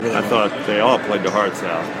I thought they all played their hearts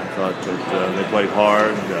out. I thought that they played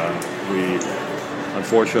hard. We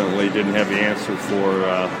unfortunately didn't have the answer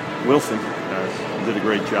for Wilson. Did a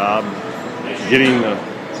great job getting a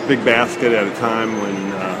big basket at a time when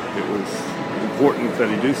it was important that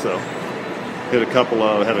he do so.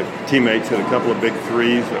 Had teammates hit a couple of big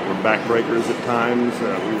threes that were backbreakers at times.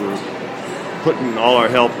 We were putting all our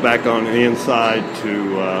help back on the inside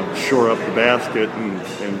to shore up the basket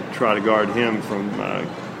and try to guard him from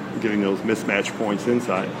getting those mismatch points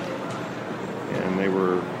inside. And they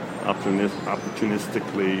were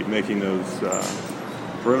opportunistically making those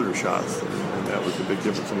perimeter shots, and that was a big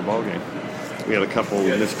difference in the ballgame. We had a couple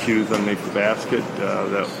miscues underneath the basket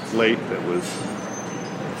that late that was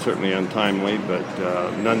certainly untimely, but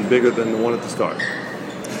none bigger than the one at the start.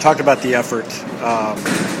 You talked about the effort,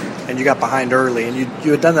 and you got behind early, and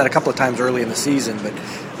you had done that a couple of times early in the season, but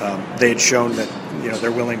they had shown that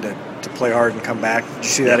they're willing to play hard and come back. Did you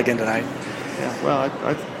see that again tonight? Yeah, well,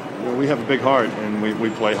 we have a big heart, and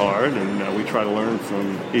we play hard, and we try to learn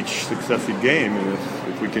from each successive game, and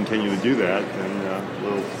if we continue to do that, then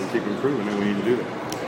we'll keep improving, and we need to do that.